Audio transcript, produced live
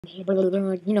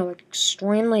like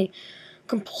extremely,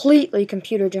 completely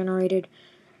computer generated.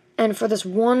 And for this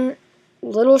one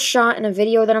little shot in a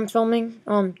video that I'm filming,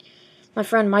 my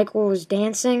friend Michael was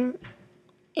dancing,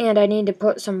 and I need to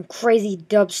put some crazy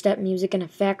dubstep music and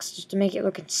effects just to make it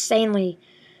look insanely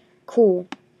cool.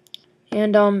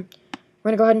 And we're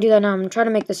gonna go ahead and do that now. I'm gonna try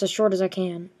to make this as short as I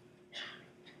can.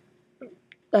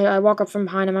 I walk up from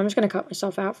behind him. I'm just gonna cut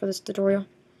myself out for this tutorial.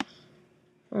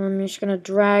 I'm just gonna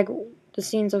drag the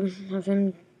scenes of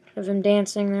him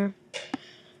dancing there.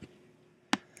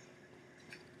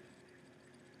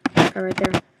 Right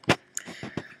there.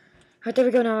 Alright, there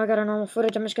we go. Now I got our normal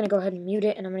footage. I'm just gonna go ahead and mute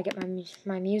it, and I'm gonna get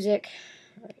my music.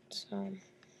 Alright, so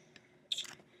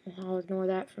I'll ignore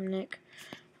that from Nick.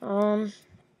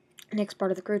 Nick's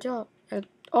part of the crew too.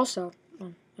 Also,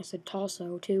 I said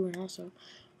Talso too, and also.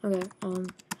 Okay.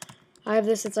 I have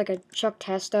this. It's like a Chuck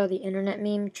Testa, the internet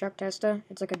meme. Chuck Testa.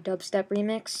 It's like a dubstep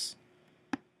remix,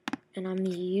 and I'm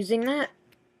using that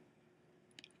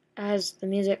as the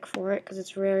music for it because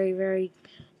it's very, very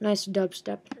nice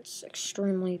dubstep. It's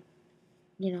extremely,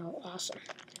 awesome.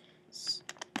 It's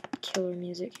killer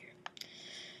music here.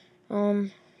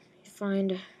 You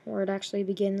find where it actually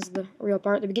begins, the real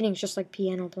part. The beginning is just like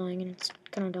piano playing, and it's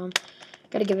kind of dumb.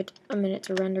 Gotta give it a minute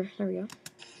to render. There we go.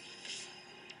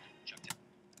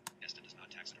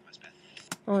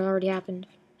 Oh, it already happened.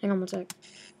 Hang on one sec.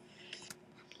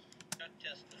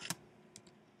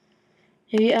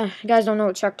 If you guys don't know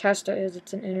what Chuck Testa is,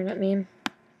 it's an internet meme.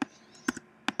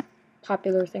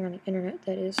 Popular thing on the internet,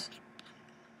 that is.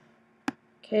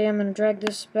 Okay, I'm gonna drag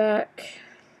this back.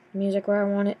 Music where I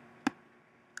want it.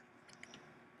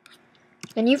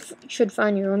 And you should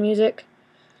find your own music.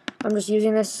 I'm just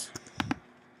using this.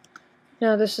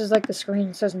 No, this is like the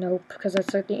screen says nope, because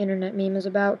that's like the internet meme is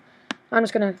about. I'm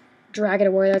just gonna drag it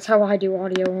away. That's how I do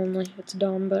audio only. It's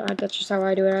dumb, but that's just how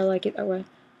I do it. I like it that way.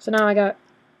 So now I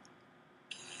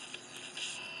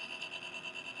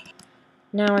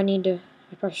need to,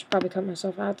 I should probably cut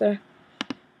myself out there,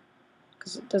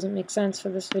 because it doesn't make sense for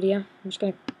this video. I'm just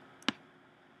going to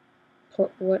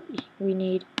put what we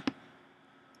need.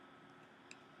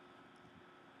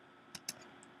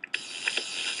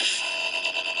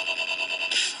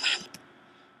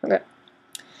 Okay.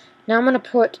 Now I'm going to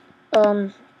put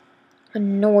a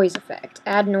noise effect.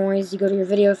 Add noise. You go to your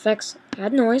video effects,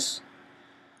 add noise.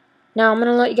 Now I'm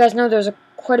going to let you guys know there's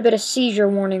quite a bit of seizure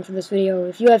warning for this video.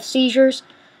 If you have seizures,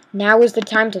 now is the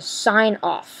time to sign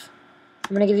off.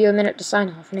 I'm going to give you a minute to sign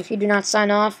off. And if you do not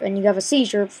sign off and you have a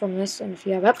seizure from this, and if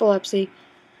you have epilepsy,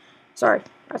 sorry,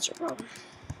 that's your problem.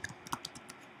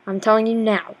 I'm telling you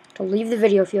now to leave the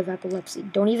video if you have epilepsy.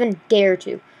 Don't even dare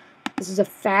to. This is a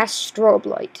fast strobe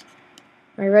light.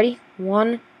 Are you ready?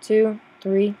 1, 2,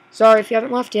 3. Sorry if you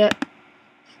haven't left yet.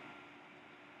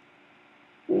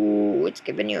 Ooh, it's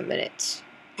giving you a minute.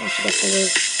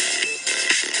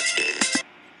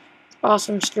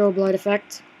 Awesome strobe light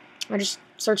effect. I just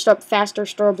searched up faster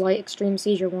strobe light, extreme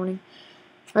seizure warning.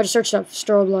 I just searched up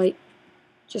strobe light.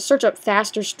 Just search up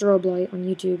faster strobe light on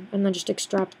YouTube, and then just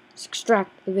extract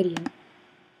the video.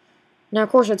 Now, of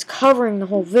course, it's covering the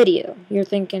whole video. You're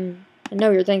thinking, I know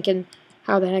you're thinking,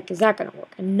 how the heck is that going to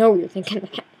work? I know you're thinking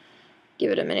that.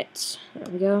 Give it a minute.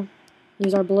 There we go.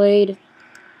 Use our blade.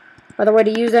 By the way,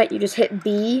 to use that, you just hit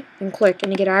B and click,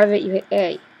 and to get out of it, you hit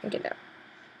A and get out.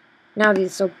 Now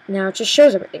it just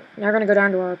shows everything. Now we're going to go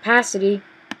down to our opacity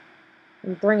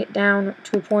and bring it down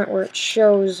to a point where it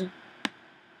shows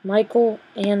Michael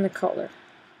and the color.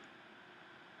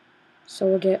 So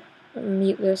we'll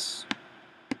mute this.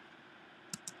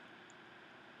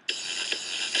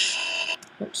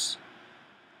 Oops.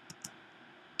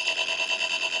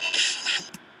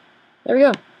 There we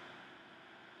go.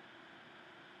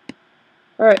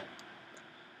 Alright.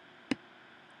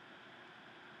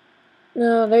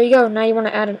 Now, there you go. Now you want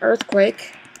to add an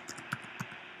earthquake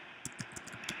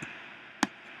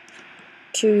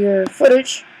to your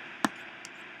footage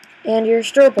and your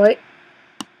strobe light.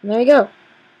 And there you go.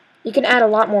 You can add a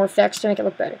lot more effects to make it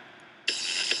look better.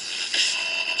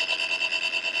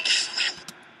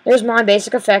 There's my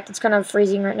basic effect. It's kind of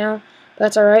freezing right now, but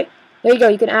that's alright. There you go.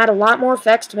 You can add a lot more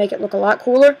effects to make it look a lot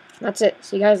cooler. That's it.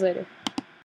 See you guys later.